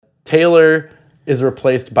Taylor is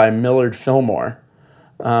replaced by Millard Fillmore,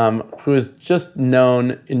 who is just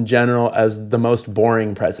known in general as the most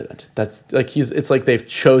boring president. That's like it's like they've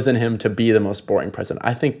chosen him to be the most boring president.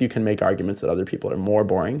 I think you can make arguments that other people are more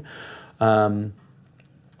boring. Like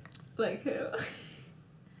who?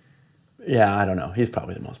 Yeah, I don't know. He's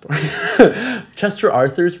probably the most boring. Chester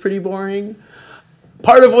Arthur's pretty boring.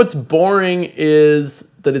 Part of what's boring is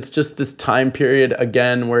that it's just this time period,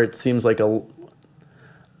 again, where it seems like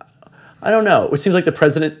I don't know. It seems like the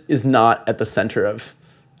president is not at the center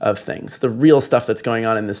of things. The real stuff that's going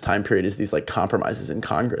on in this time period is these like compromises in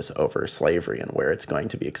Congress over slavery and where it's going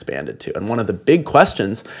to be expanded to. And one of the big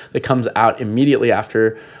questions that comes out immediately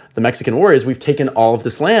after the Mexican War is, we've taken all of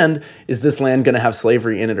this land. Is this land going to have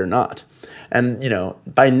slavery in it or not? And,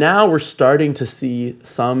 by now we're starting to see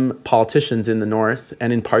some politicians in the North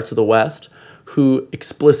and in parts of the West who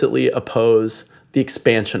explicitly oppose the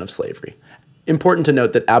expansion of slavery. Important to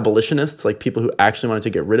note that abolitionists, like people who actually wanted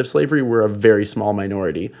to get rid of slavery, were a very small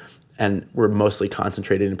minority and were mostly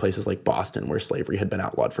concentrated in places like Boston, where slavery had been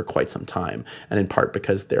outlawed for quite some time, and in part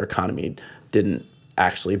because their economy didn't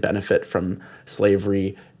actually benefit from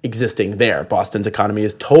slavery existing there. Boston's economy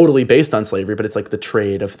is totally based on slavery, but it's like the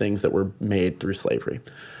trade of things that were made through slavery.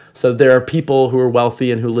 So there are people who are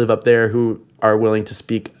wealthy and who live up there who are willing to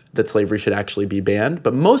speak that slavery should actually be banned,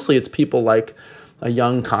 but mostly it's people like a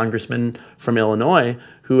young congressman from Illinois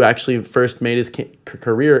who actually first made his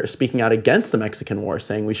career speaking out against the Mexican War,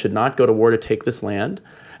 saying we should not go to war to take this land,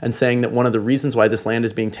 and saying that one of the reasons why this land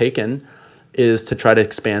is being taken is to try to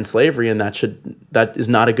expand slavery, and that is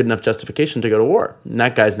not a good enough justification to go to war. And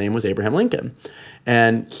that guy's name was Abraham Lincoln.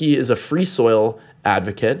 And he is a free soil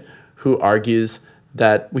advocate who argues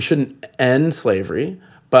that we shouldn't end slavery,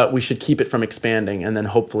 but we should keep it from expanding, and then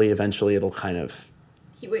hopefully eventually it'll kind of...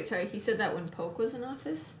 He said that when Polk was in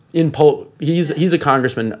office? In Polk, he's a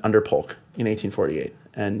congressman under Polk in 1848,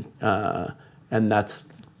 and that's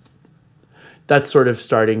sort of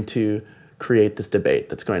starting to create this debate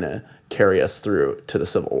that's going to carry us through to the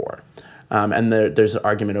Civil War. And there's an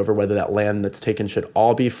argument over whether that land that's taken should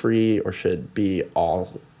all be free or should be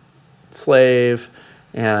all slave.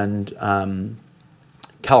 And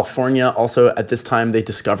California also, at this time, they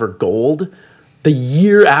discover gold. The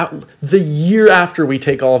year after we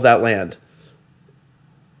take all of that land,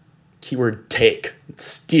 keyword take,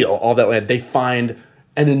 steal all that land, they find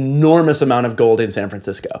an enormous amount of gold in San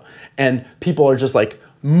Francisco. And people are just like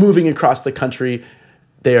moving across the country.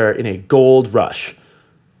 They are in a gold rush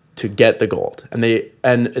to get the gold. And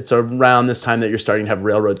it's around this time that you're starting to have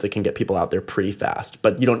railroads that can get people out there pretty fast.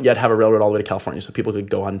 But you don't yet have a railroad all the way to California, so people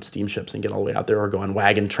could go on steamships and get all the way out there, or go on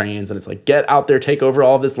wagon trains. And it's like, get out there, take over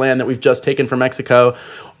all of this land that we've just taken from Mexico,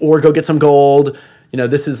 or go get some gold.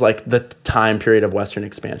 This is like the time period of Western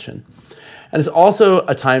expansion. And it's also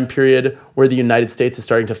a time period where the United States is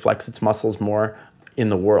starting to flex its muscles more in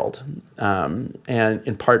the world. And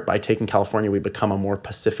in part by taking California, we become a more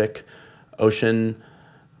Pacific Ocean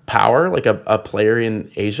power, like a player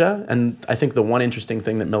in Asia. And I think the one interesting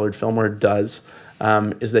thing that Millard Fillmore does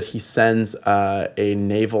is that he sends a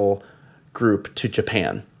naval group to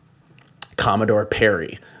Japan. Commodore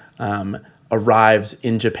Perry arrives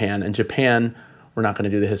in Japan. And Japan, we're not going to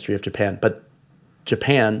do the history of Japan, but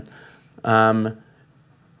Japan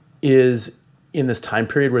is in this time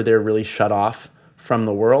period where they're really shut off from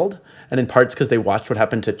the world, and in parts because they watched what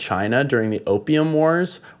happened to China during the Opium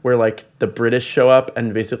Wars, where like the British show up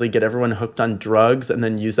and basically get everyone hooked on drugs and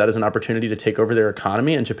then use that as an opportunity to take over their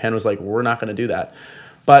economy, and Japan was like, we're not going to do that.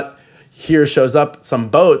 But here shows up some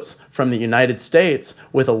boats from the United States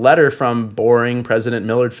with a letter from boring President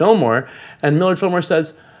Millard Fillmore, and Millard Fillmore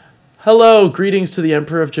says, hello, greetings to the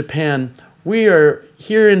Emperor of Japan. We are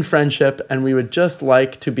here in friendship, and we would just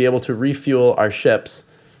like to be able to refuel our ships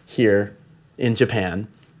here in Japan,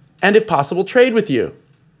 and if possible, trade with you.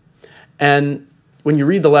 And when you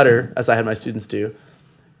read the letter, as I had my students do,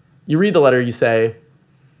 you read the letter, you say,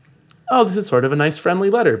 oh, this is sort of a nice,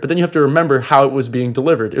 friendly letter. But then you have to remember how it was being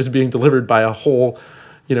delivered. It was being delivered by a whole,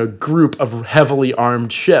 group of heavily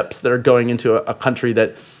armed ships that are going into a country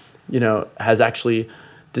that, has actually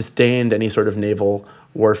disdained any sort of naval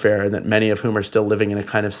warfare, and that many of whom are still living in a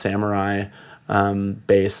kind of samurai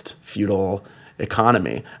based feudal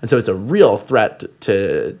economy. And so it's a real threat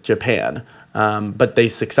to Japan, but they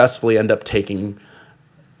successfully end up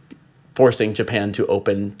forcing Japan to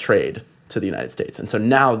open trade to the United States. And so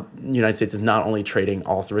now the United States is not only trading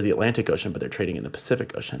all through the Atlantic Ocean, but they're trading in the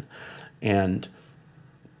Pacific Ocean. And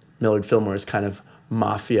Millard Fillmore's kind of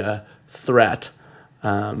mafia threat,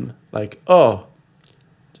 it's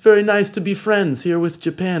very nice to be friends here with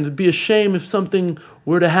Japan. It'd be a shame if something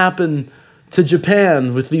were to happen to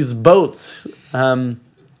Japan with these boats.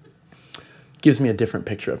 Gives me a different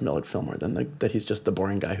picture of Millard Fillmore than that he's just the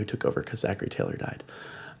boring guy who took over because Zachary Taylor died.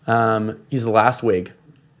 He's the last Whig.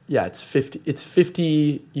 Yeah, it's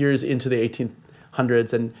 50 years into the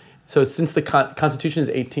 1800s, and so since the Constitution is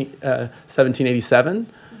 1787,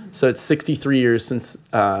 so it's 63 years since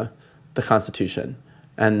the Constitution,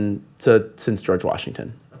 and so since George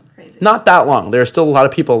Washington. Crazy. Not that long. There are still a lot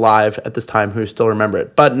of people alive at this time who still remember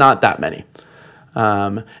it, but not that many.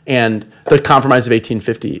 And the Compromise of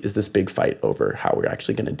 1850 is this big fight over how we're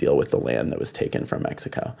actually going to deal with the land that was taken from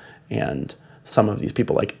Mexico. And some of these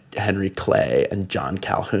people like Henry Clay and John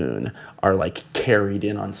Calhoun are like carried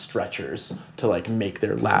in on stretchers to like make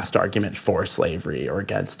their last argument for slavery or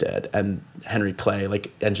against it. And Henry Clay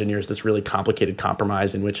like engineers this really complicated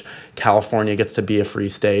compromise in which California gets to be a free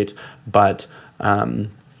state, but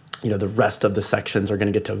the rest of the sections are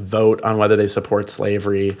going to get to vote on whether they support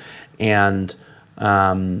slavery. And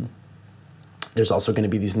there's also going to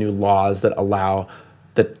be these new laws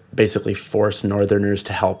that basically force Northerners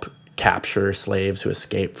to help capture slaves who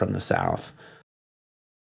escape from the South.